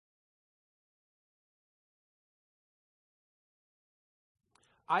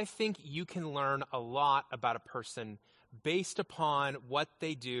I think you can learn a lot about a person based upon what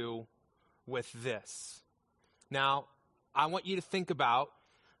they do with this. Now, I want you to think about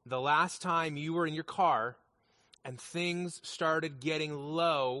the last time you were in your car and things started getting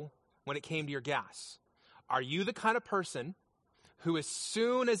low when it came to your gas. Are you the kind of person who, as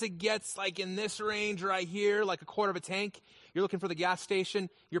soon as it gets like in this range right here, like a quarter of a tank, you're looking for the gas station,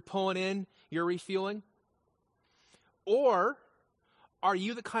 you're pulling in, you're refueling? Or are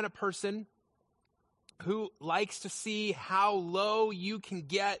you the kind of person who likes to see how low you can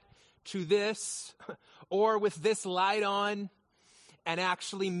get to this or with this light on and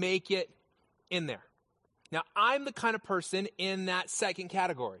actually make it in there? Now, I'm the kind of person in that second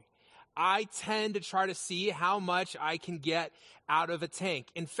category. I tend to try to see how much I can get out of a tank.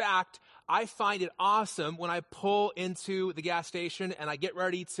 In fact, I find it awesome when I pull into the gas station and I get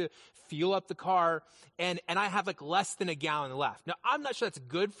ready to fuel up the car and I have like less than a gallon left. Now, I'm not sure that's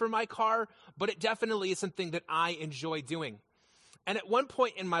good for my car, but it definitely is something that I enjoy doing. And at one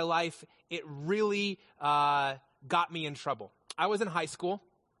point in my life, it really got me in trouble. I was in high school.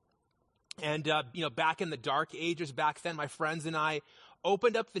 And, back in the dark ages back then, my friends and I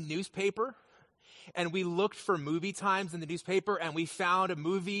opened up the newspaper and we looked for movie times in the newspaper and we found a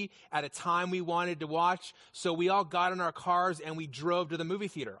movie at a time we wanted to watch. So we all got in our cars and we drove to the movie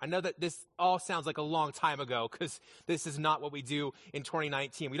theater. I know that this all sounds like a long time ago because this is not what we do in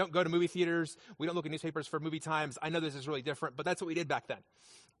 2019. We don't go to movie theaters. We don't look at newspapers for movie times. I know this is really different, but that's what we did back then.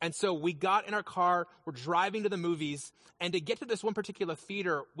 And so we got in our car, we're driving to the movies, and to get to this one particular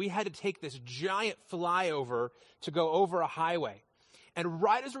theater, we had to take this giant flyover to go over a highway. And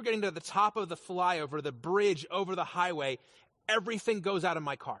right as we're getting to the top of the flyover, the bridge over the highway, everything goes out of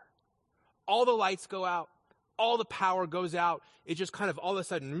my car. All the lights go out, all the power goes out. It just kind of all of a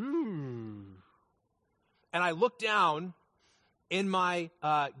sudden, ooh. And I look down in my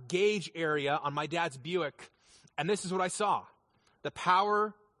gauge area on my dad's Buick, and this is what I saw. The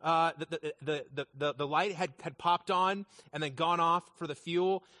power the light had popped on and then gone off for the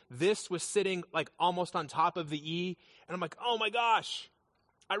fuel. This was sitting like almost on top of the E. And I'm like, oh my gosh,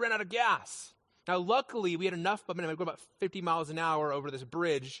 I ran out of gas. Now, luckily, we had enough, but I'm going to go about 50 miles an hour over this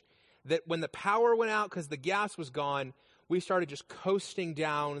bridge that when the power went out because the gas was gone, we started just coasting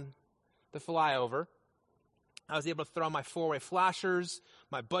down the flyover. I was able to throw on my four-way flashers.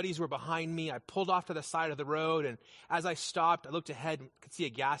 My buddies were behind me. I pulled off to the side of the road, and as I stopped, I looked ahead and could see a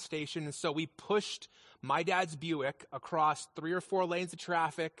gas station. And so we pushed my dad's Buick across 3 or 4 lanes of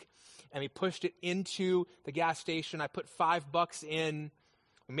traffic, and we pushed it into the gas station. I put $5 in.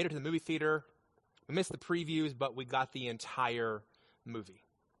 We made it to the movie theater. We missed the previews, but we got the entire movie.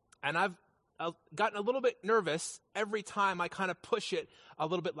 And I've gotten a little bit nervous every time I kind of push it a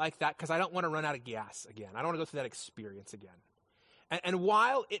little bit like that because I don't want to run out of gas again. I don't want to go through that experience again. And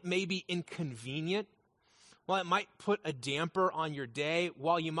while it may be inconvenient, while it might put a damper on your day,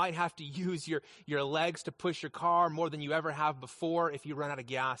 while you might have to use your legs to push your car more than you ever have before if you run out of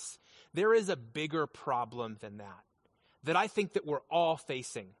gas, there is a bigger problem than that I think that we're all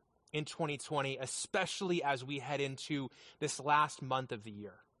facing in 2020, especially as we head into this last month of the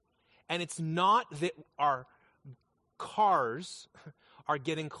year. And it's not that our cars are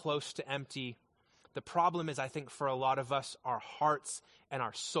getting close to empty. The problem is, I think, for a lot of us, our hearts and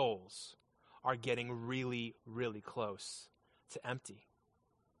our souls are getting really, really close to empty.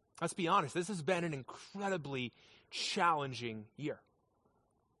 Let's be honest, this has been an incredibly challenging year.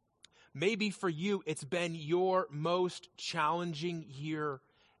 Maybe for you, it's been your most challenging year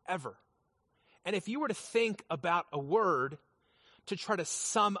ever. And if you were to think about a word to try to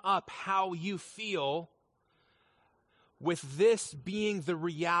sum up how you feel with this being the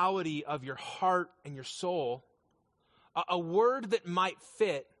reality of your heart and your soul, a word that might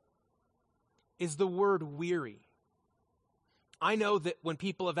fit is the word weary. I know that when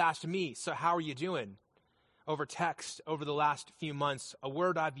people have asked me, so how are you doing? Over text over the last few months, a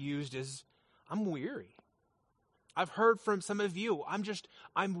word I've used is, I'm weary. I've heard from some of you,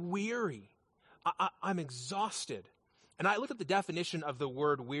 I'm weary. I'm exhausted. And I looked at the definition of the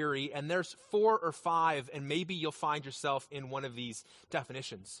word weary, and there's 4 or 5, and maybe you'll find yourself in one of these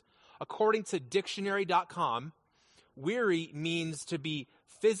definitions. According to dictionary.com, weary means to be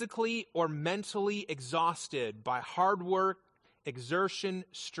physically or mentally exhausted by hard work, exertion,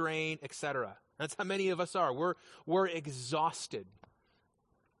 strain, etc. That's how many of us are. We're exhausted.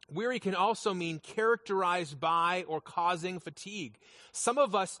 Weary can also mean characterized by or causing fatigue. Some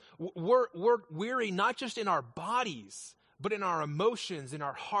of us, we're weary not just in our bodies, but in our emotions, in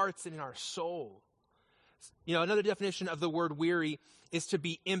our hearts, and in our soul. You know, another definition of the word weary is to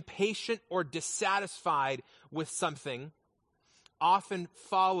be impatient or dissatisfied with something, often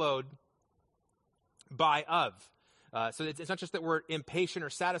followed by of. So it's not just that we're impatient or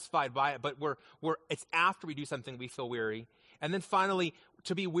satisfied by it, but it's after we do something we feel weary. And then finally,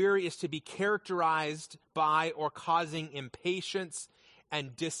 to be weary is to be characterized by or causing impatience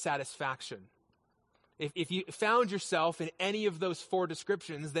and dissatisfaction. If you found yourself in any of those four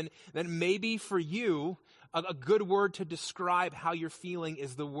descriptions, then maybe for you, a good word to describe how you're feeling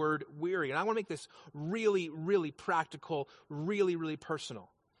is the word weary. And I want to make this really, really practical, really, really personal.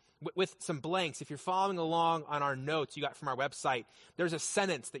 With some blanks, if you're following along on our notes you got from our website, there's a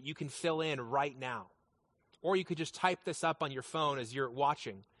sentence that you can fill in right now. Or you could just type this up on your phone as you're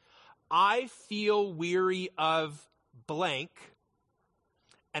watching. I feel weary of blank,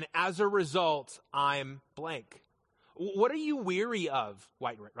 and as a result, I'm blank. What are you weary of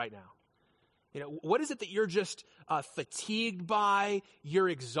right now? What is it that you're just fatigued by, you're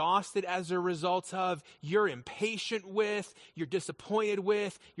exhausted as a result of, you're impatient with, you're disappointed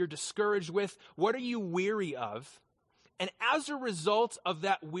with, you're discouraged with? What are you weary of? And as a result of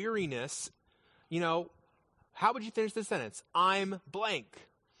that weariness, how would you finish the sentence? I'm blank.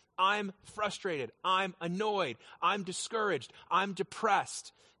 I'm frustrated. I'm annoyed. I'm discouraged. I'm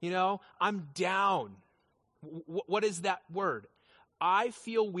depressed. I'm down. What is that word? I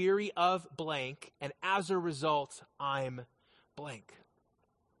feel weary of blank, and as a result, I'm blank.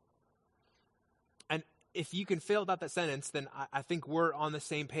 And if you can fill out that sentence, then I think we're on the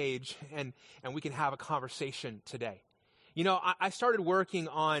same page, and we can have a conversation today. I started working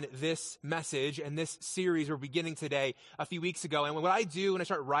on this message and this series we're beginning today a few weeks ago. And what I do when I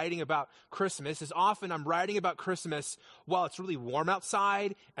start writing about Christmas is often I'm writing about Christmas while it's really warm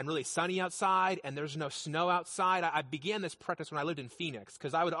outside and really sunny outside and there's no snow outside. I began this practice when I lived in Phoenix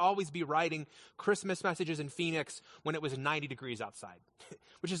because I would always be writing Christmas messages in Phoenix when it was 90 degrees outside,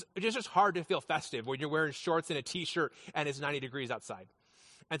 which is just hard to feel festive when you're wearing shorts and a t-shirt and it's 90 degrees outside.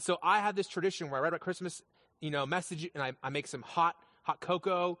 And so I have this tradition where I write about Christmas message, and I make some hot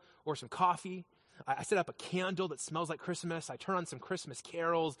cocoa or some coffee. I set up a candle that smells like Christmas. I turn on some Christmas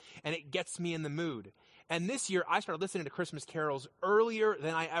carols, and it gets me in the mood. And this year, I started listening to Christmas carols earlier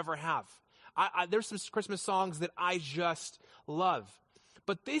than I ever have. There's some Christmas songs that I just love.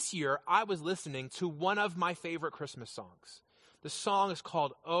 But this year, I was listening to one of my favorite Christmas songs. The song is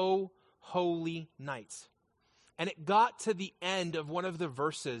called "O Holy Night." And it got to the end of one of the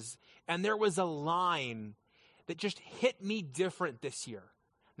verses, and there was a line that just hit me different this year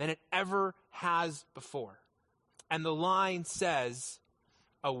than it ever has before. And the line says,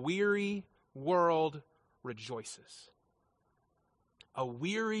 "A weary world rejoices." A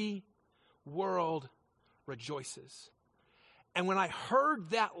weary world rejoices. And when I heard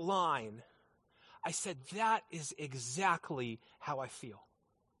that line, I said, that is exactly how I feel.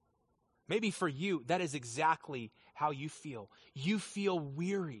 Maybe for you, that is exactly how you feel. You feel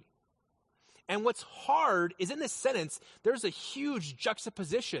weary. And what's hard is in this sentence, there's a huge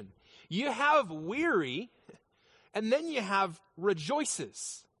juxtaposition. You have weary, and then you have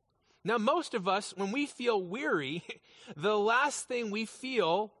rejoices. Now, most of us, when we feel weary, the last thing we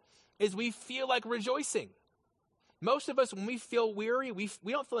feel is we feel like rejoicing. Most of us, when we feel weary, we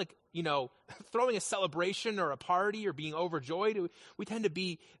don't feel like, throwing a celebration or a party or being overjoyed. We tend to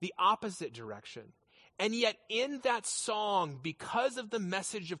be the opposite direction. And yet in that song, because of the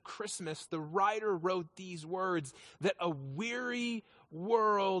message of Christmas, the writer wrote these words, that a weary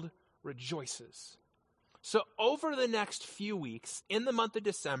world rejoices. So over the next few weeks, in the month of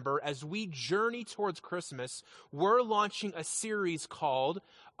December, as we journey towards Christmas, we're launching a series called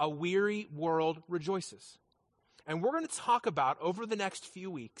A Weary World Rejoices. And we're going to talk about, over the next few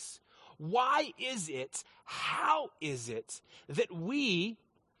weeks, why is it, how is it that we,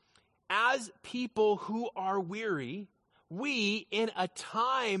 as people who are weary, we, in a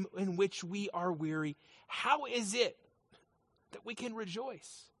time in which we are weary, how is it that we can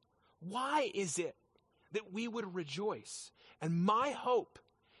rejoice? Why is it that we would rejoice? And my hope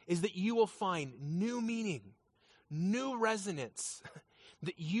is that you will find new meaning, new resonance,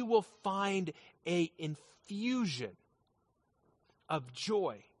 that you will find an infusion of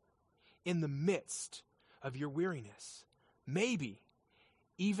joy in the midst of your weariness. Maybe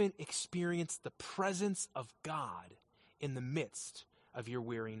even experience the presence of God in the midst of your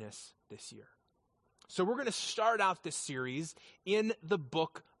weariness this year. So we're going to start out this series in the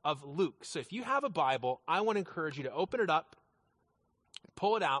book of Luke. So if you have a Bible, I want to encourage you to open it up,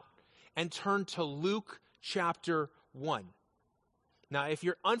 pull it out, and turn to Luke chapter 1. Now, if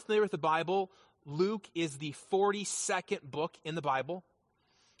you're unfamiliar with the Bible, Luke is the 42nd book in the Bible.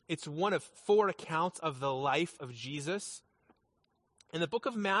 It's one of 4 accounts of the life of Jesus. And the book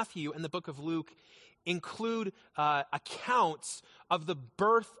of Matthew and the book of Luke include accounts of the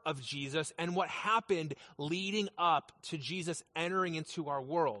birth of Jesus and what happened leading up to Jesus entering into our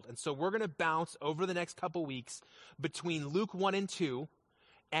world. And so we're going to bounce over the next couple weeks between Luke 1 and 2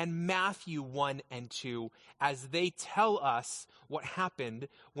 and Matthew 1 and 2 as they tell us what happened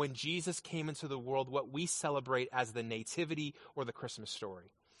when Jesus came into the world, what we celebrate as the nativity or the Christmas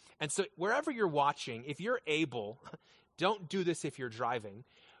story. And so wherever you're watching, if you're able, don't do this if you're driving,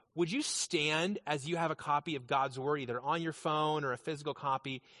 would you stand as you have a copy of God's Word, either on your phone or a physical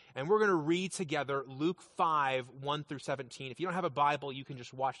copy, and we're going to read together Luke 5, 1 through 17. If you don't have a Bible, you can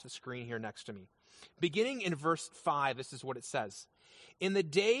just watch the screen here next to me. Beginning in verse 5, this is what it says. In the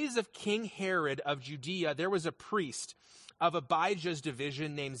days of King Herod of Judea, there was a priest of Abijah's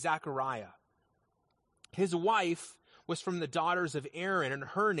division named Zechariah. His wife was from the daughters of Aaron, and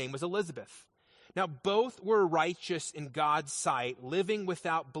her name was Elizabeth. Now, both were righteous in God's sight, living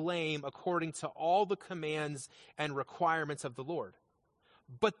without blame according to all the commands and requirements of the Lord.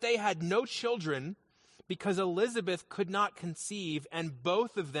 But they had no children because Elizabeth could not conceive, and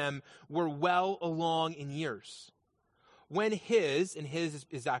both of them were well along in years. When his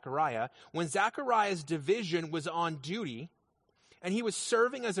is Zechariah, when Zechariah's division was on duty, and he was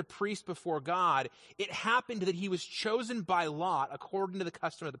serving as a priest before God, it happened that he was chosen by lot, according to the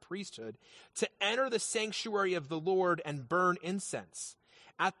custom of the priesthood, to enter the sanctuary of the Lord and burn incense.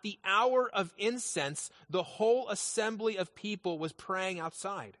 At the hour of incense, the whole assembly of people was praying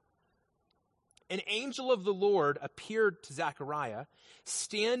outside. An angel of the Lord appeared to Zechariah,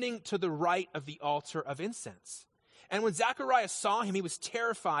 standing to the right of the altar of incense. And when Zechariah saw him, he was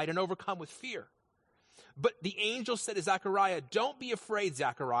terrified and overcome with fear. But the angel said to Zechariah, "Don't be afraid,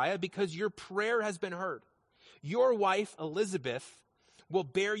 Zechariah, because your prayer has been heard. Your wife, Elizabeth, will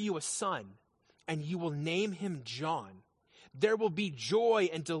bear you a son, and you will name him John. There will be joy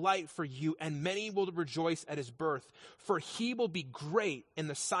and delight for you, and many will rejoice at his birth, for he will be great in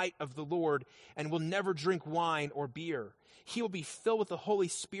the sight of the Lord and will never drink wine or beer. He will be filled with the Holy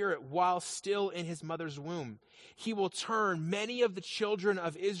Spirit while still in his mother's womb. He will turn many of the children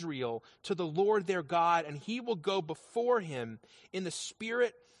of Israel to the Lord their God, and he will go before him in the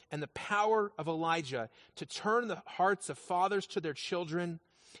spirit and the power of Elijah to turn the hearts of fathers to their children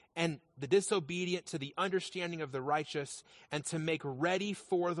and the disobedient to the understanding of the righteous, and to make ready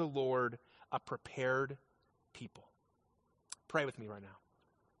for the Lord a prepared people." Pray with me right now.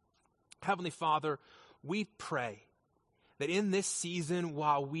 Heavenly Father, we pray that in this season,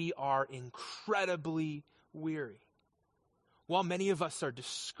 while we are incredibly weary, while many of us are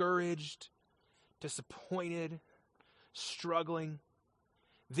discouraged, disappointed, struggling,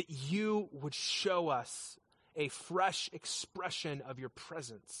 that you would show us a fresh expression of your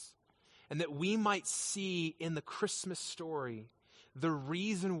presence, and that we might see in the Christmas story the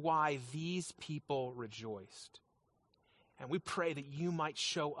reason why these people rejoiced. And we pray that you might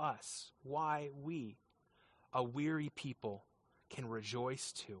show us why we, a weary people, can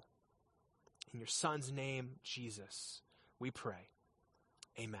rejoice too. In your Son's name, Jesus, we pray.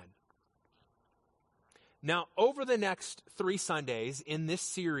 Amen. Now, over the next 3 Sundays in this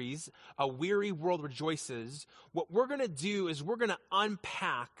series, A Weary World Rejoices, what we're going to do is we're going to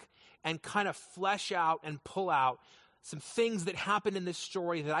unpack and kind of flesh out and pull out some things that happen in this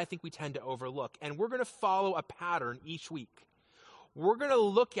story that I think we tend to overlook. And we're going to follow a pattern each week. We're going to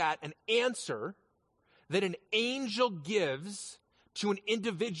look at an answer that an angel gives to an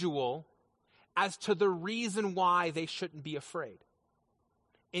individual as to the reason why they shouldn't be afraid.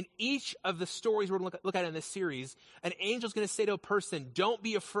 In each of the stories we're going to look at in this series, an angel's going to say to a person, "Don't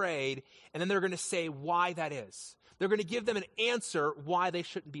be afraid," and then they're going to say why that is. They're going to give them an answer why they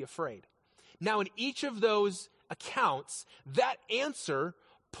shouldn't be afraid. Now, in each of those accounts, that answer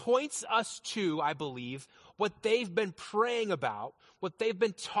points us to, I believe, what they've been praying about, what they've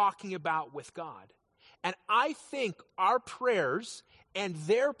been talking about with God. And I think our prayers and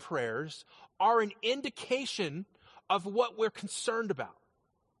their prayers are an indication of what we're concerned about.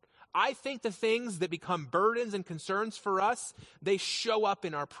 I think the things that become burdens and concerns for us, they show up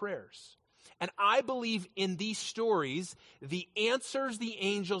in our prayers. And I believe in these stories, the answers the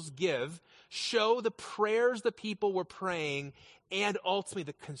angels give show the prayers the people were praying and ultimately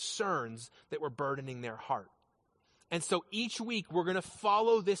the concerns that were burdening their heart. And so each week we're going to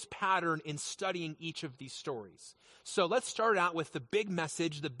follow this pattern in studying each of these stories. So let's start out with the big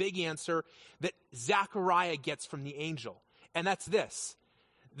message, the big answer that Zechariah gets from the angel. And that's this: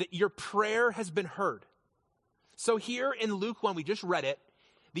 that your prayer has been heard. So here in Luke 1, we just read it,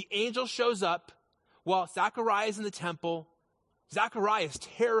 the angel shows up while Zechariah is in the temple. Zechariah is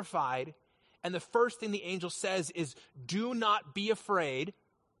terrified And the first thing the angel says is, do not be afraid,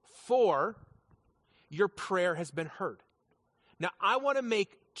 for your prayer has been heard. Now, I want to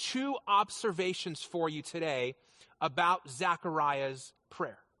make two observations for you today about Zechariah's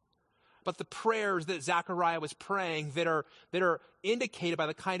prayer. But the prayers that Zechariah was praying that are indicated by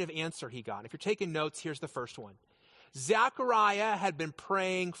the kind of answer he got. If you're taking notes, here's the first one. Zechariah had been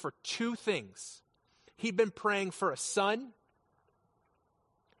praying for two things. He'd been praying for a son,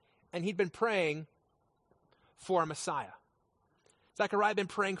 and he'd been praying for a Messiah. Zechariah had been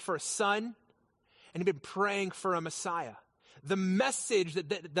praying for a son, and he'd been praying for a Messiah. The message that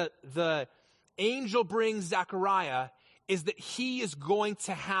the angel brings Zechariah is that he is going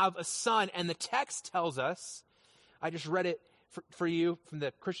to have a son. And the text tells us, I just read it for you from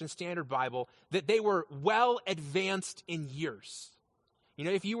the Christian Standard Bible, that they were well advanced in years. You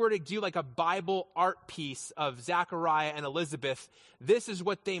know, if you were to do like a Bible art piece of Zechariah and Elizabeth, this is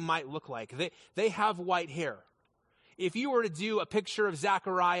what they might look like. They have white hair. If you were to do a picture of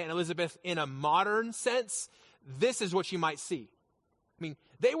Zechariah and Elizabeth in a modern sense, this is what you might see. I mean,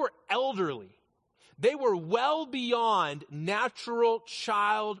 they were elderly. They were well beyond natural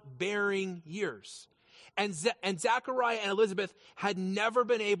childbearing years. And Zechariah and Elizabeth had never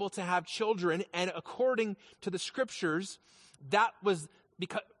been able to have children. And according to the scriptures, that was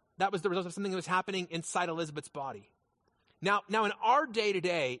the result of something that was happening inside Elizabeth's body. Now in our day to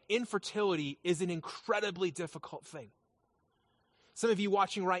day, infertility is an incredibly difficult thing. Some of you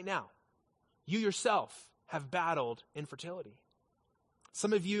watching right now, you yourself have battled infertility.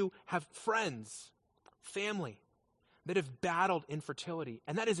 Some of you have friends, family that have battled infertility,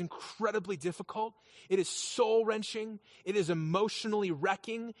 and that is incredibly difficult. It is soul-wrenching, it is emotionally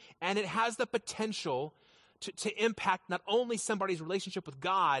wrecking, and it has the potential to impact not only somebody's relationship with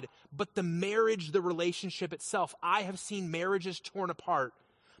God, but the marriage, the relationship itself. I have seen marriages torn apart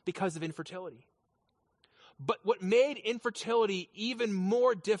because of infertility. But what made infertility even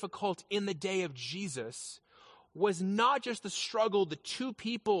more difficult in the day of Jesus was not just the struggle the two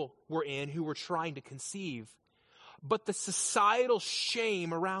people were in who were trying to conceive, but the societal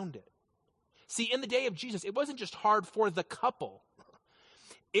shame around it. See, in the day of Jesus, it wasn't just hard for the couple.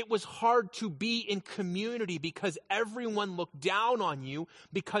 It was hard to be in community because everyone looked down on you,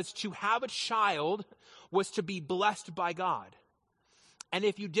 because to have a child was to be blessed by God. And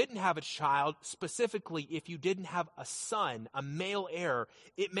if you didn't have a child, specifically if you didn't have a son, a male heir,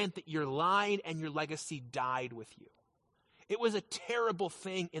 it meant that your line and your legacy died with you. It was a terrible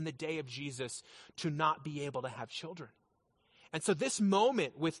thing in the day of Jesus to not be able to have children. And so this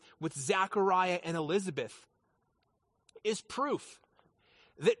moment with Zechariah and Elizabeth is proof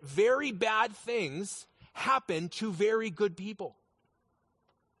that very bad things happen to very good people.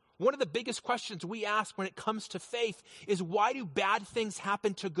 One of the biggest questions we ask when it comes to faith is, why do bad things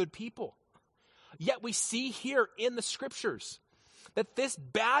happen to good people? Yet we see here in the scriptures that this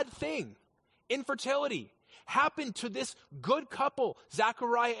bad thing, infertility, happened to this good couple,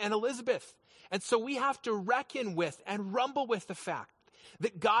 Zechariah and Elizabeth. And so we have to reckon with and rumble with the fact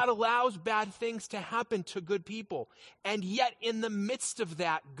that God allows bad things to happen to good people. And yet in the midst of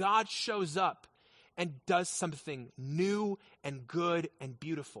that, God shows up and does something new and good and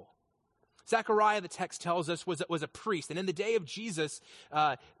beautiful. Zechariah, the text tells us, was a priest. And in the day of Jesus,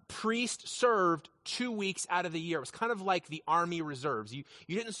 priest served 2 weeks out of the year. It was kind of like the army reserves. You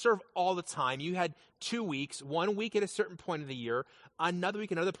didn't serve all the time. You had 2 weeks, 1 week at a certain point of the year, another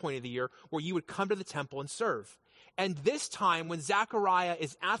week at another point of the year, where you would come to the temple and serve. And this time, when Zechariah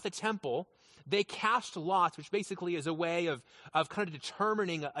is at the temple, they cast lots, which basically is a way of kind of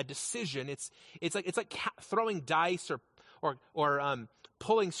determining a decision. It's like throwing dice or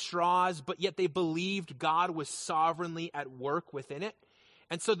pulling straws, but yet they believed God was sovereignly at work within it.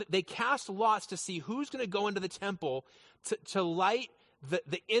 And so they cast lots to see who's going to go into the temple to light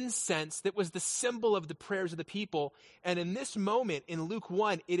the incense that was the symbol of the prayers of the people. And in this moment, in Luke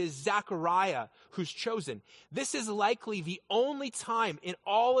 1, it is Zechariah who's chosen. This is likely the only time in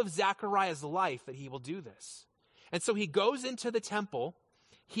all of Zechariah's life that he will do this. And so he goes into the temple,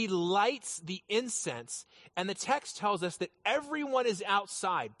 he lights the incense, and the text tells us that everyone is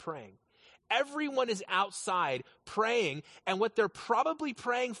outside praying. Everyone is outside praying, and what they're probably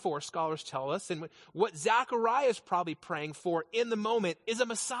praying for, scholars tell us, and what Zechariah is probably praying for in the moment is a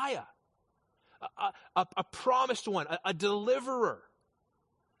Messiah, a promised one, a deliverer.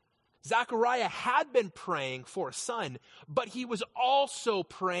 Zechariah had been praying for a son, but he was also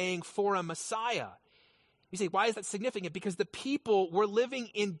praying for a Messiah. You say, why is that significant? Because the people were living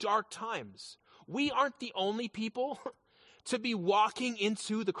in dark times. We aren't the only people to be walking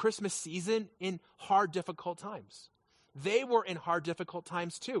into the Christmas season in hard, difficult times. They were in hard, difficult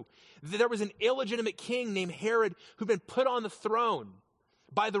times too. There was an illegitimate king named Herod who'd been put on the throne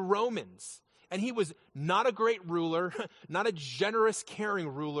by the Romans. And he was not a great ruler, not a generous, caring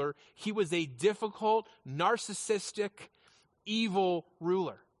ruler. He was a difficult, narcissistic, evil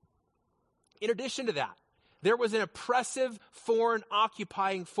ruler. In addition to that, there was an oppressive foreign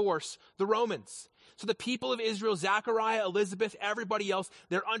occupying force, the Romans. So the people of Israel, Zechariah, Elizabeth, everybody else,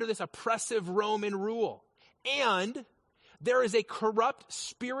 they're under this oppressive Roman rule. And there is a corrupt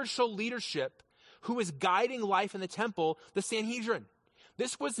spiritual leadership who is guiding life in the temple, the Sanhedrin.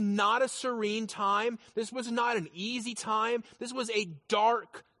 This was not a serene time. This was not an easy time. This was a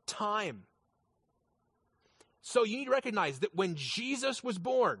dark time. So you need to recognize that when Jesus was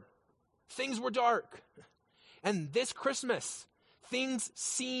born, things were dark. And this Christmas, things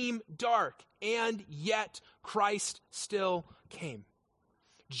seem dark, and yet Christ still came.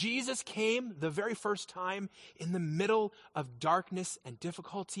 Jesus came the very first time in the middle of darkness and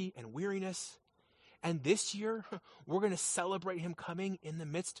difficulty and weariness. And this year, we're going to celebrate him coming in the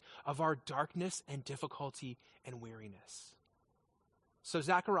midst of our darkness and difficulty and weariness. So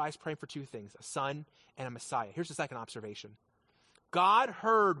Zechariah is praying for two things, a son and a Messiah. Here's the second observation. God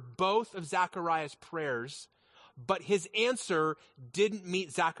heard both of Zechariah's prayers, but his answer didn't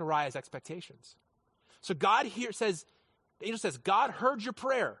meet Zechariah's expectations. So God here says, the angel says, God heard your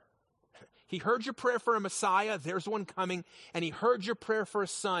prayer. He heard your prayer for a Messiah. There's one coming. And he heard your prayer for a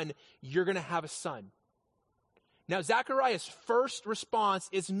son. You're going to have a son. Now, Zechariah's first response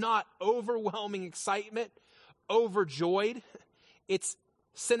is not overwhelming excitement, overjoyed. It's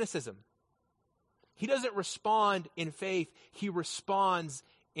cynicism. He doesn't respond in faith. He responds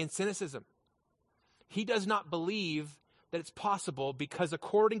in cynicism. He does not believe that it's possible because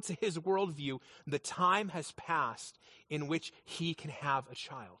according to his worldview, the time has passed in which he can have a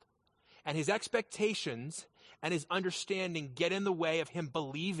child. And his expectations and his understanding get in the way of him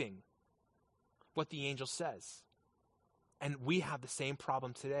believing what the angel says. And we have the same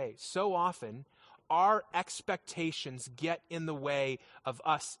problem today. So often, our expectations get in the way of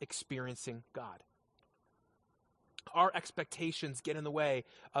us experiencing God. Our expectations get in the way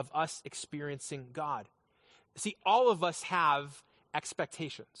of us experiencing God. See, all of us have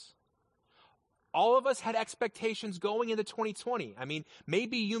expectations. All of us had expectations going into 2020. I mean,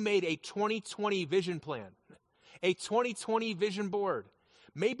 maybe you made a 2020 vision plan, a 2020 vision board.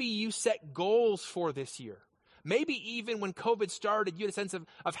 Maybe you set goals for this year. Maybe even when COVID started, you had a sense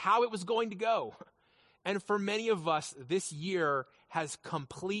of how it was going to go. And for many of us, this year has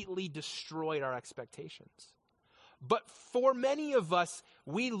completely destroyed our expectations. But for many of us,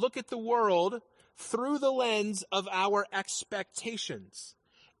 we look at the world through the lens of our expectations.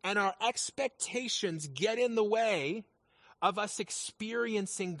 And our expectations get in the way of us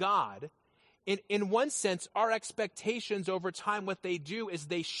experiencing God. In one sense, our expectations over time, what they do is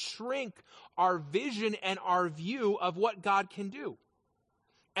they shrink our vision and our view of what God can do.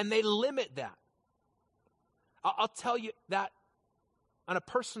 And they limit that. I'll tell you that on a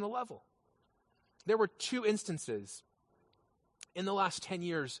personal level. There were two instances in the last 10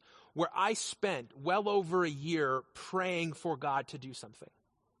 years where I spent well over a year praying for God to do something.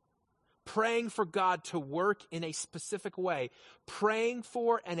 Praying for God to work in a specific way. Praying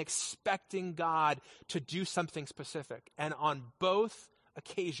for and expecting God to do something specific. And on both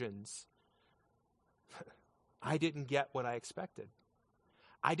occasions, I didn't get what I expected.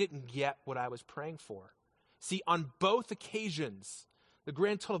 I didn't get what I was praying for. See, on both occasions, the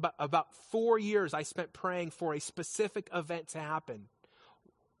grand total, about 4 years I spent praying for a specific event to happen.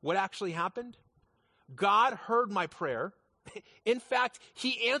 What actually happened? God heard my prayer. In fact,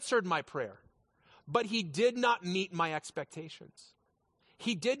 he answered my prayer, but he did not meet my expectations.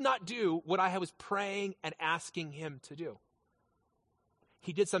 He did not do what I was praying and asking him to do.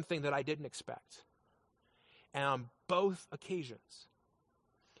 He did something that I didn't expect. And on both occasions,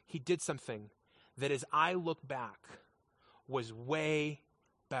 he did something that as I look back was way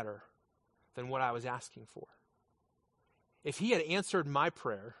better than what I was asking for. If he had answered my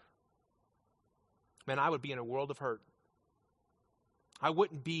prayer, man, I would be in a world of hurt. I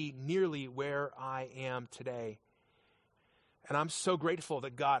wouldn't be nearly where I am today. And I'm so grateful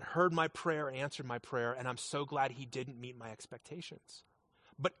that God heard my prayer and answered my prayer, and I'm so glad he didn't meet my expectations.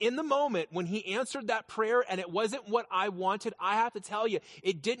 But in the moment when he answered that prayer and it wasn't what I wanted, I have to tell you,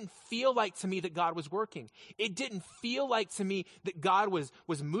 it didn't feel like to me that God was working. It didn't feel like to me that God was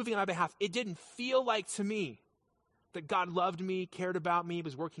moving on my behalf. It didn't feel like to me that God loved me, cared about me,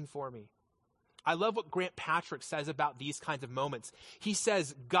 was working for me. I love what Grant Patrick says about these kinds of moments. He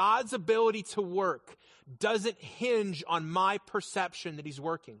says, God's ability to work doesn't hinge on my perception that he's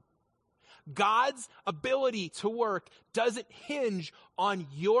working. God's ability to work doesn't hinge on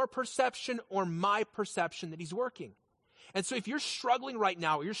your perception or my perception that he's working. And so if you're struggling right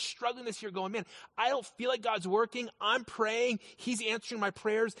now, or you're struggling this year going, man, I don't feel like God's working. I'm praying. He's answering my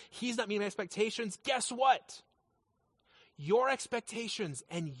prayers. He's not meeting my expectations. Guess what? Your expectations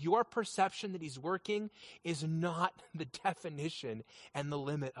and your perception that he's working is not the definition and the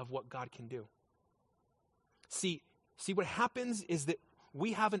limit of what God can do. See, what happens is that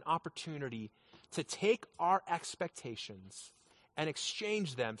we have an opportunity to take our expectations and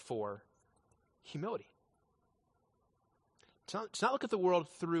exchange them for humility. To not look at the world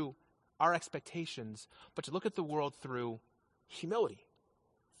through our expectations, but to look at the world through humility.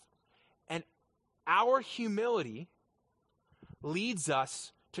 And our humility leads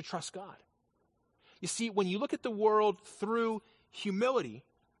us to trust God. You see, when you look at the world through humility,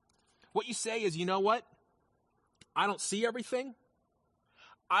 what you say is, you know what? I don't see everything.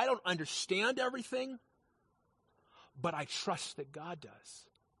 I don't understand everything, but I trust that God does.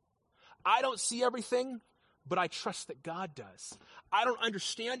 I don't see everything, but I trust that God does. I don't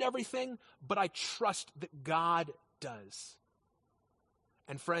understand everything, but I trust that God does.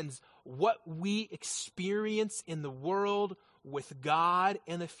 And friends, what we experience in the world with God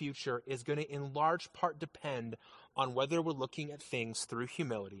in the future is going to in large part depend on whether we're looking at things through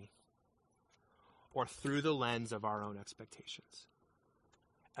humility or through the lens of our own expectations.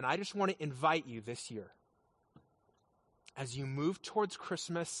 And I just want to invite you this year, as you move towards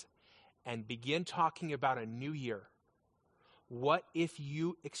Christmas and begin talking about a new year, what if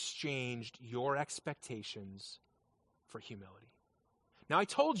you exchanged your expectations for humility? Now, I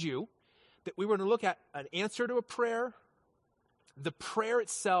told you that we were going to look at an answer to a prayer, the prayer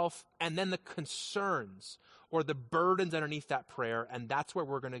itself, and then the concerns or the burdens underneath that prayer, and that's where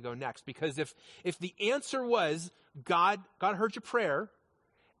we're going to go next. Because if the answer was, God heard your prayer,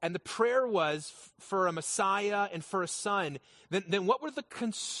 and the prayer was for a Messiah and for a son, then what were the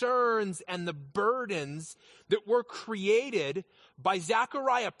concerns and the burdens that were created by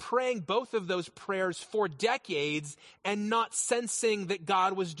Zechariah praying both of those prayers for decades and not sensing that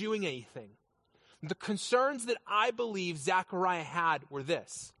God was doing anything? The concerns that I believe Zechariah had were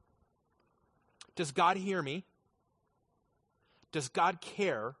this. Does God hear me? Does God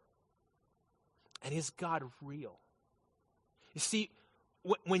care? And is God real? You see,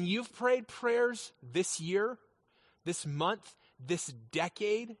 when you've prayed prayers this year, this month, this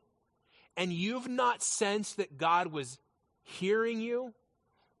decade, and you've not sensed that God was hearing you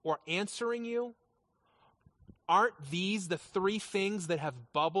or answering you, aren't these the three things that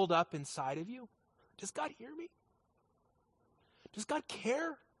have bubbled up inside of you? Does God hear me? Does God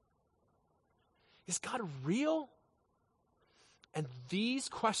care? Is God real? And these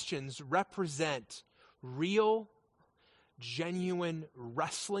questions represent real, genuine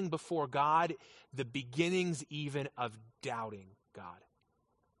wrestling before God, the beginnings even of doubting God.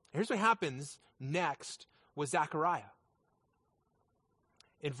 Here's what happens next with Zechariah.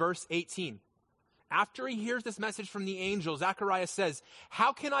 In verse 18, after he hears this message from the angel, Zechariah says,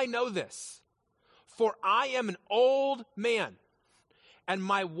 "How can I know this? For I am an old man, and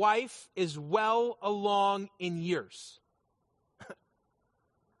my wife is well along in years."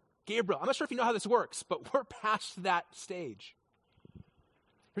 Gabriel, I'm not sure if you know how this works, but we're past that stage.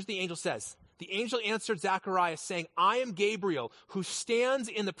 Here's what the angel says. The angel answered Zechariah saying, "I am Gabriel, who stands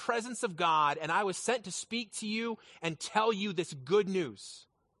in the presence of God, and I was sent to speak to you and tell you this good news.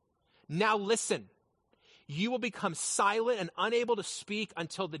 Now listen, you will become silent and unable to speak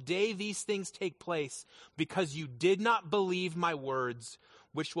until the day these things take place, because you did not believe my words,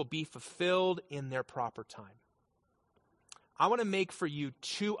 which will be fulfilled in their proper time." I want to make for you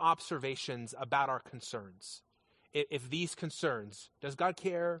two observations about our concerns. If these concerns, does God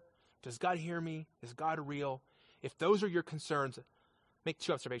care? Does God hear me? Is God real? If those are your concerns, make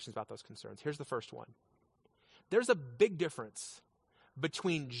two observations about those concerns. Here's the first one. There's a big difference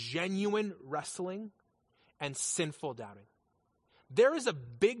between genuine wrestling and sinful doubting. There is a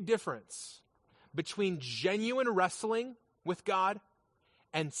big difference between genuine wrestling with God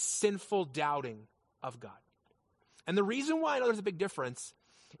and sinful doubting of God. And the reason why I know there's a big difference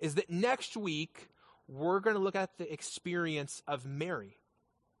is that next week, we're going to look at the experience of Mary.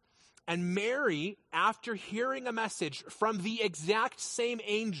 And Mary, after hearing a message from the exact same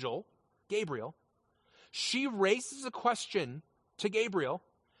angel, Gabriel, she raises a question to Gabriel,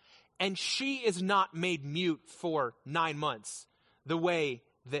 and she is not made mute for 9 months the way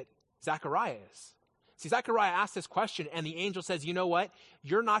that Zechariah is. See, Zechariah asked this question, and the angel says, you know what?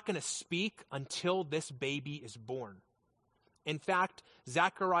 You're not going to speak until this baby is born. In fact,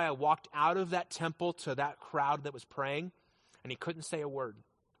 Zechariah walked out of that temple to that crowd that was praying, and he couldn't say a word.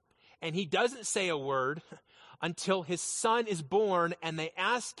 And he doesn't say a word until his son is born, and they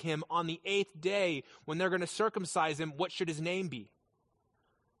ask him on the 8th day when they're going to circumcise him, what should his name be?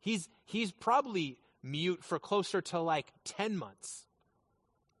 He's probably mute for closer to like 10 months.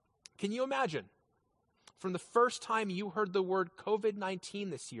 Can you imagine? From the first time you heard the word COVID-19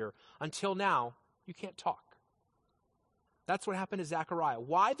 this year until now, you can't talk. That's what happened to Zechariah.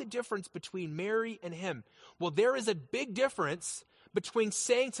 Why the difference between Mary and him? Well, there is a big difference between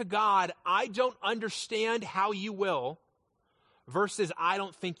saying to God, I don't understand how you will, versus I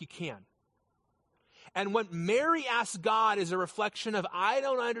don't think you can. And what Mary asks God is a reflection of, I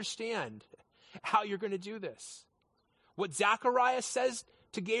don't understand how you're going to do this. What Zechariah says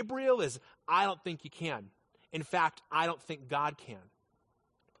to Gabriel is, I don't think you can. In fact, I don't think God can.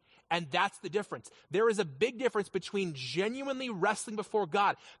 And that's the difference. There is a big difference between genuinely wrestling before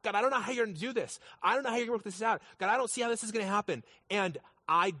God. God, I don't know how you're going to do this. I don't know how you're going to work this out. God, I don't see how this is going to happen. And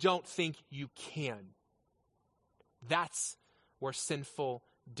I don't think you can. That's where sinful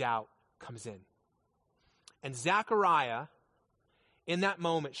doubt comes in. And Zechariah, in that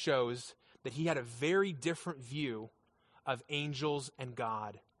moment, shows that he had a very different view of angels and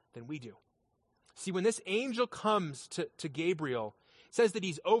God than we do. See, when this angel comes to Gabriel, it says that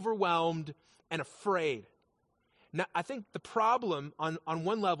he's overwhelmed and afraid. Now, I think the problem on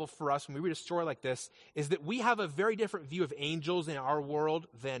one level for us when we read a story like this is that we have a very different view of angels in our world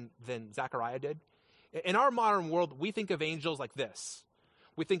than Zechariah did. In our modern world, we think of angels like this.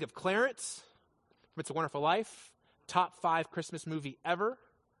 We think of Clarence from It's a Wonderful Life, top 5 Christmas movie ever,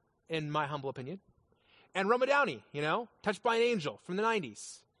 in my humble opinion. And Roma Downey, Touched by an Angel from the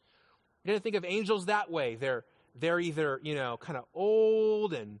 90s. We didn't think of angels that way. They're either, kind of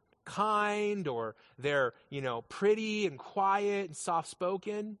old and kind, or they're, pretty and quiet and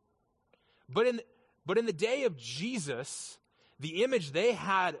soft-spoken. But in the day of Jesus, the image they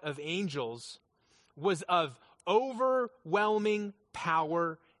had of angels was of overwhelming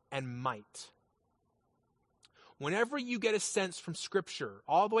power and might. Whenever you get a sense from Scripture,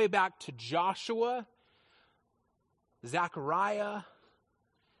 all the way back to Joshua, Zechariah,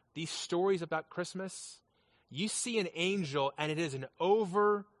 these stories about Christmas, you see an angel, and it is an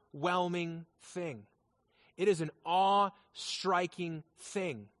overwhelming thing. It is an awe-striking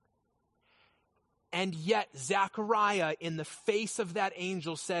thing. And yet, Zechariah, in the face of that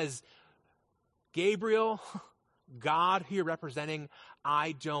angel, says, Gabriel, God who you're representing,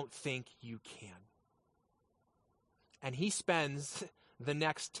 I don't think you can. And he spends the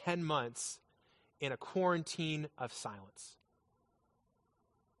next 10 months in a quarantine of silence.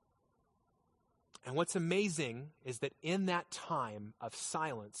 And what's amazing is that in that time of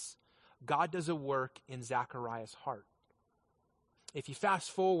silence, God does a work in Zechariah's heart. If you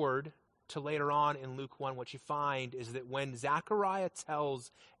fast forward to later on in Luke 1, what you find is that when Zechariah tells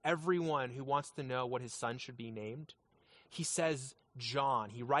everyone who wants to know what his son should be named, he says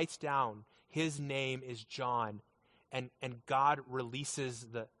John. He writes down his name is John, and God releases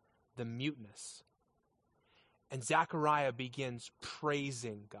the muteness. And Zechariah begins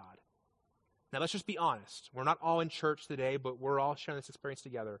praising God. Now, let's just be honest. We're not all in church today, but we're all sharing this experience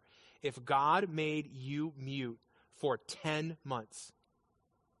together. If God made you mute for 10 months,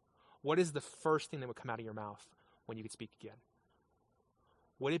 what is the first thing that would come out of your mouth when you could speak again?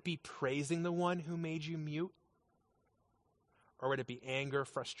 Would it be praising the one who made you mute? Or would it be anger,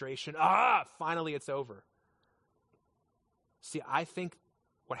 frustration? Finally it's over. See, I think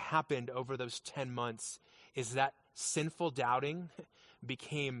what happened over those 10 months is that sinful doubting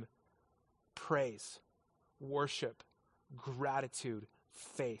became praise, worship, gratitude,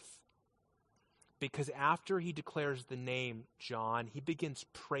 faith. Because after he declares the name John, he begins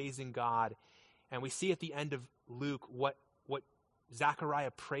praising God. And we see at the end of Luke what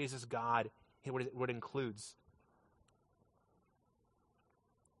Zechariah praises God and what it includes.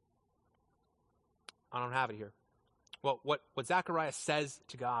 I don't have it here. Well, what Zechariah says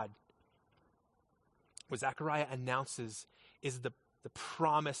to God, what Zechariah announces is the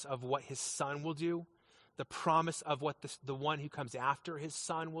promise of what his son will do, the promise of what the one who comes after his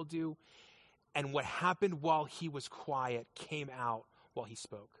son will do, and what happened while he was quiet came out while he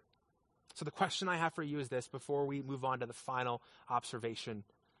spoke. So the question I have for you is this, before we move on to the final observation,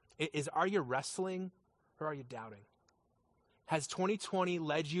 is are you wrestling or are you doubting? Has 2020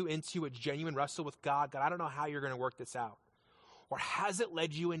 led you into a genuine wrestle with God? God, I don't know how you're going to work this out. Or has it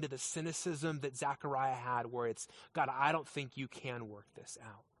led you into the cynicism that Zechariah had, where it's, God, I don't think you can work this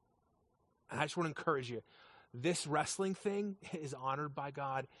out? And I just want to encourage you. This wrestling thing is honored by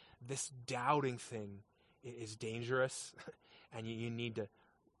God. This doubting thing is dangerous, and you need to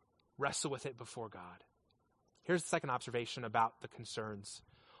wrestle with it before God. Here's the second observation about the concerns.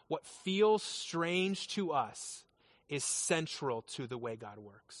 what feels strange to us is central to the way God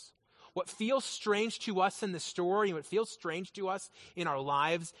works. What feels strange to us in the story and what feels strange to us in our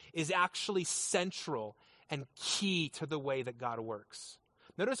lives is actually central and key to the way that God works.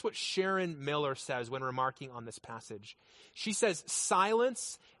 Notice what Sharon Miller says when remarking on this passage. She says,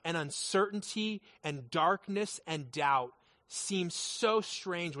 silence and uncertainty and darkness and doubt seem so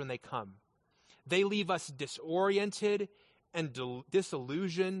strange when they come. They leave us disoriented and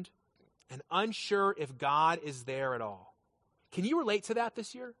disillusioned and unsure if God is there at all. Can you relate to that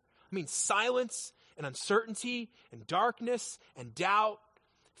this year? I mean, silence and uncertainty and darkness and doubt,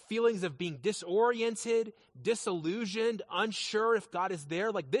 feelings of being disoriented, disillusioned, unsure if God is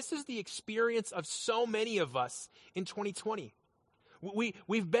there. Like, this is the experience of so many of us in 2020.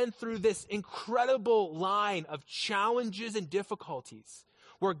 We've been through this incredible line of challenges and difficulties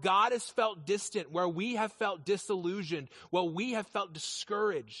where God has felt distant, where we have felt disillusioned, where we have felt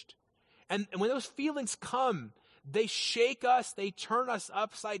discouraged. And when those feelings come, they shake us, they turn us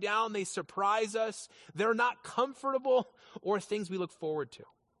upside down, they surprise us. They're not comfortable or things we look forward to.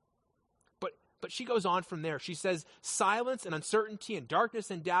 But she goes on from there. She says, silence and uncertainty and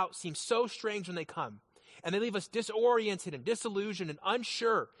darkness and doubt seem so strange when they come. And they leave us disoriented and disillusioned and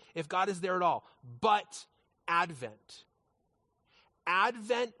unsure if God is there at all. But Advent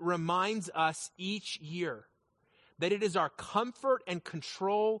reminds us each year that it is our comfort and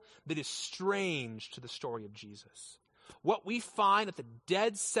control that is strange to the story of Jesus. What we find at the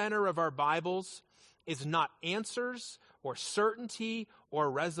dead center of our Bibles is not answers or certainty or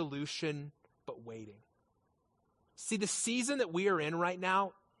resolution, but waiting. See, the season that we are in right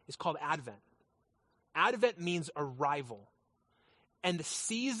now is called Advent. Advent means arrival. And the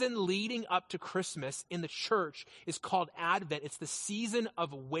season leading up to Christmas in the church is called Advent. It's the season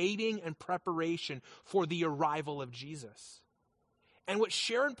of waiting and preparation for the arrival of Jesus. And what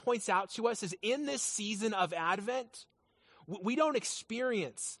Sharon points out to us is in this season of Advent, we don't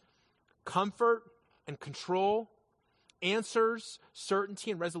experience comfort and control, answers, certainty,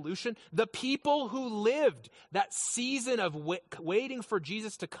 and resolution. The people who lived that season of waiting for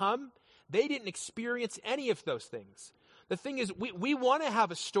Jesus to come, they didn't experience any of those things. The thing is, we want to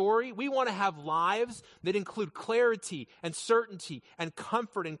have a story. We want to have lives that include clarity and certainty and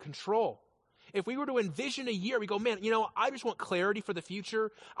comfort and control. If we were to envision a year, we go, man, I just want clarity for the future.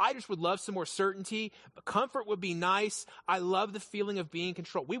 I just would love some more certainty. Comfort would be nice. I love the feeling of being in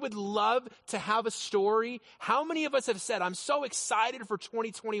control. We would love to have a story. How many of us have said, I'm so excited for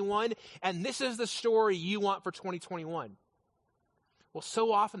 2021, and this is the story you want for 2021? Well,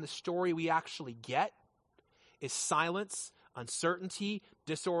 so often the story we actually get is silence, uncertainty,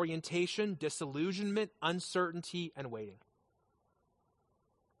 disorientation, disillusionment, uncertainty, and waiting.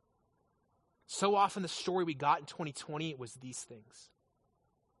 So often the story we got in 2020 was these things.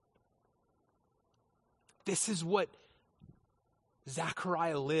 This is what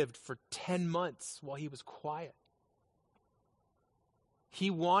Zechariah lived for 10 months while he was quiet.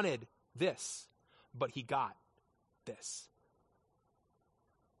 He wanted this, but he got this.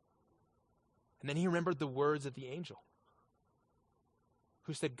 And then he remembered the words of the angel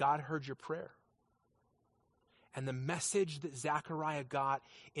who said, God heard your prayer. And the message that Zechariah got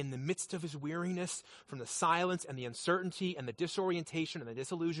in the midst of his weariness from the silence and the uncertainty and the disorientation and the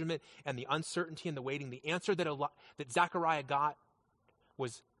disillusionment and the uncertainty and the waiting, the answer that Zechariah got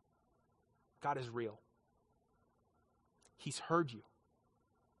was, God is real. He's heard you.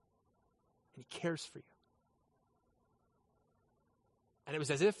 And he cares for you. And it was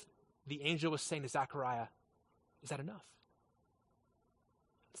as if the angel was saying to Zechariah, is that enough?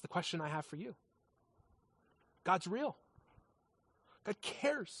 It's the question I have for you. God's real. God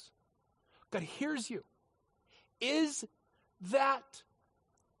cares. God hears you. Is that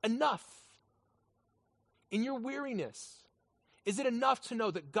enough in your weariness? Is it enough to know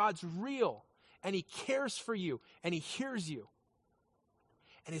that God's real and he cares for you and he hears you?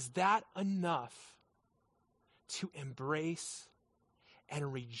 And is that enough to embrace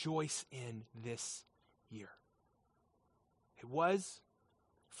and rejoice in this year? It was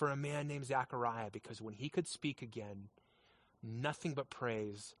for a man named Zechariah, because when he could speak again, nothing but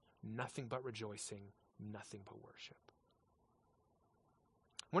praise, nothing but rejoicing, nothing but worship.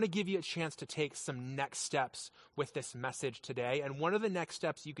 I want to give you a chance to take some next steps with this message today. And one of the next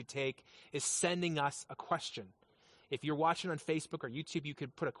steps you could take is sending us a question. If you're watching on Facebook or YouTube, you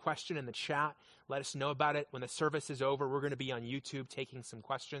could put a question in the chat. Let us know about it. When the service is over, we're going to be on YouTube taking some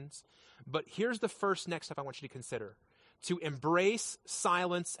questions. But here's the first next step I want you to consider. To embrace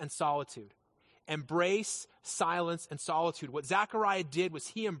silence and solitude. Embrace silence and solitude. What Zechariah did was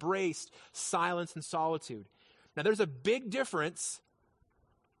he embraced silence and solitude. Now, there's a big difference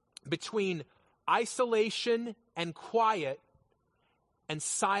between isolation and quiet and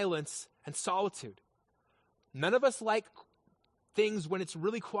silence and solitude. None of us like things when it's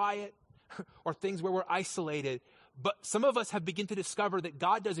really quiet or things where we're isolated. But some of us have begun to discover that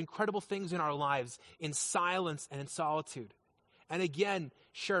God does incredible things in our lives in silence and in solitude. And again,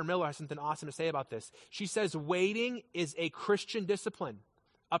 Sharon Miller has something awesome to say about this. She says, waiting is a Christian discipline,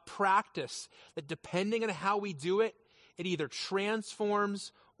 a practice that depending on how we do it, it either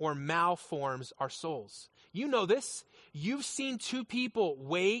transforms or malforms our souls. You know this. You've seen two people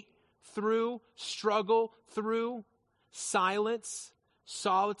wait through, struggle through silence,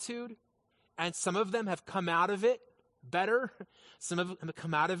 solitude, and some of them have come out of it better. Some of them have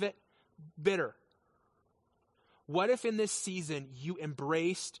come out of it bitter. What if in this season you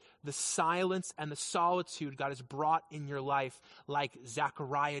embraced the silence and the solitude God has brought in your life like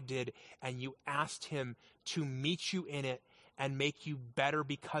Zechariah did, and you asked him to meet you in it and make you better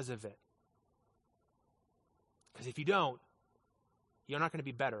because of it? Because if you don't, you're not going to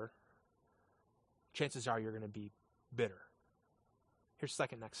be better. Chances are you're going to be bitter. Here's the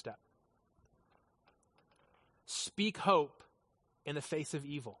second next step. Speak hope in the face of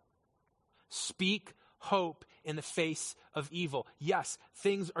evil. Speak hope in the face of evil. Yes,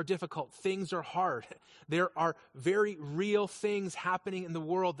 things are difficult. Things are hard. There are very real things happening in the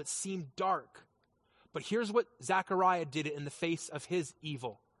world that seem dark. But here's what Zechariah did in the face of his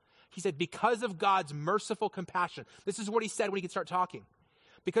evil. He said, because of God's merciful compassion. This is what he said when he could start talking.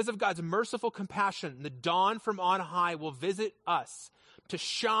 Because of God's merciful compassion, the dawn from on high will visit us to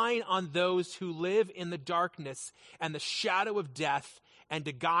shine on those who live in the darkness and the shadow of death, and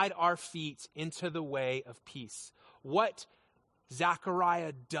to guide our feet into the way of peace. What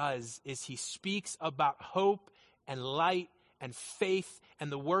Zechariah does is he speaks about hope and light and faith and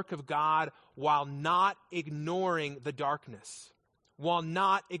the work of God while not ignoring the darkness, while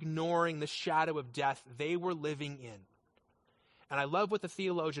not ignoring the shadow of death they were living in. And I love what the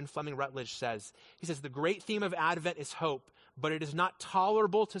theologian Fleming Rutledge says. He says, the great theme of Advent is hope, but it is not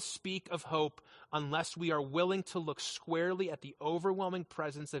tolerable to speak of hope unless we are willing to look squarely at the overwhelming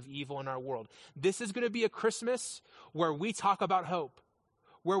presence of evil in our world. This is going to be a Christmas where we talk about hope,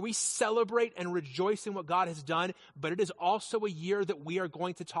 where we celebrate and rejoice in what God has done, but it is also a year that we are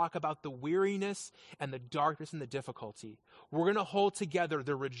going to talk about the weariness and the darkness and the difficulty. We're going to hold together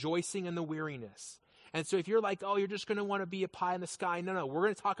the rejoicing and the weariness. And so if you're like, oh, you're just going to want to be a pie in the sky. No, we're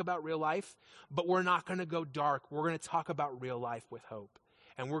going to talk about real life, but we're not going to go dark. We're going to talk about real life with hope.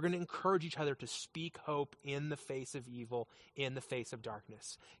 And we're going to encourage each other to speak hope in the face of evil, in the face of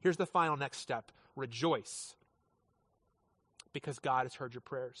darkness. Here's the final next step. Rejoice, because God has heard your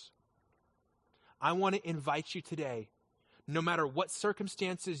prayers. I want to invite you today, no matter what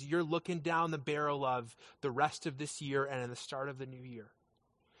circumstances you're looking down the barrel of the rest of this year and in the start of the new year,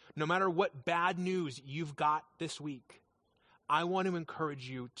 no matter what bad news you've got this week, I want to encourage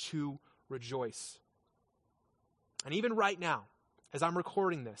you to rejoice. And even right now, as I'm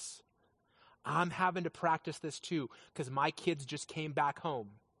recording this, I'm having to practice this too, because my kids just came back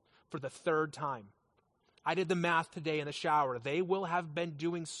home for the third time. I did the math today in the shower. They will have been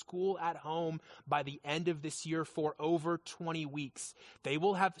doing school at home by the end of this year for over 20 weeks. They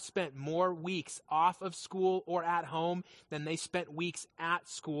will have spent more weeks off of school or at home than they spent weeks at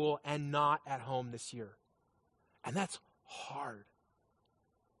school and not at home this year. And that's hard.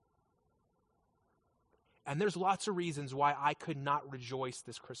 And there's lots of reasons why I could not rejoice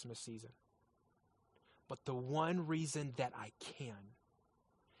this Christmas season. But the one reason that I can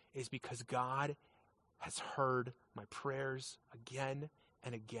is because God has heard my prayers again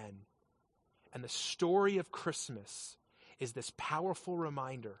and again. And the story of Christmas is this powerful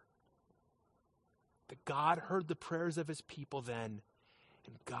reminder that God heard the prayers of his people then,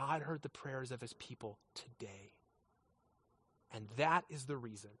 and God heard the prayers of his people today. And that is the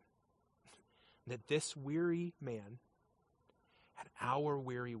reason that this weary man and our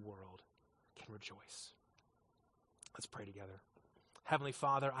weary world can rejoice. Let's pray together. Heavenly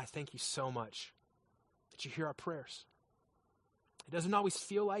Father, I thank you so much that you hear our prayers. It doesn't always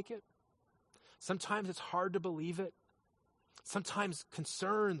feel like it. Sometimes it's hard to believe it. Sometimes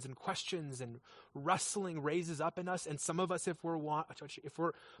concerns and questions and wrestling raises up in us. And some of us, if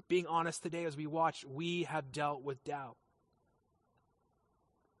we're being honest today as we watch, we have dealt with doubt.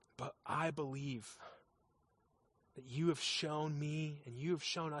 But I believe that you have shown me and you have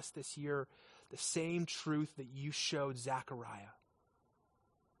shown us this year the same truth that you showed Zechariah.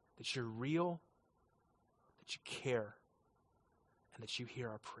 That you're real, that you care, and that you hear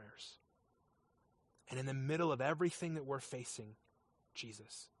our prayers. And in the middle of everything that we're facing,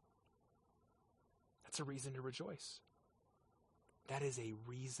 Jesus, that's a reason to rejoice. that is a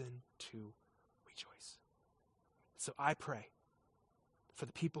reason to rejoice. So I pray for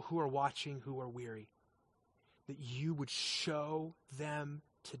the people who are watching, who are weary, that you would show them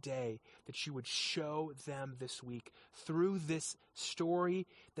today, that you would show them this week through this story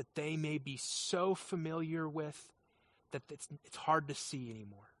that they may be so familiar with that it's hard to see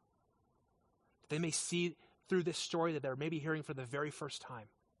anymore. They may see through this story that they're maybe hearing for the very first time,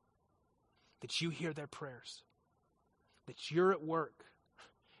 that you hear their prayers, that you're at work,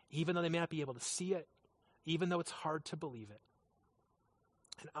 even though they may not be able to see it, even though it's hard to believe it.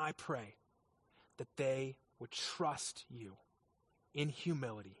 And I pray that they would trust you in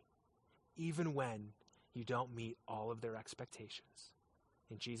humility, even when you don't meet all of their expectations.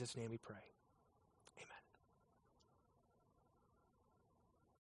 In Jesus' name we pray.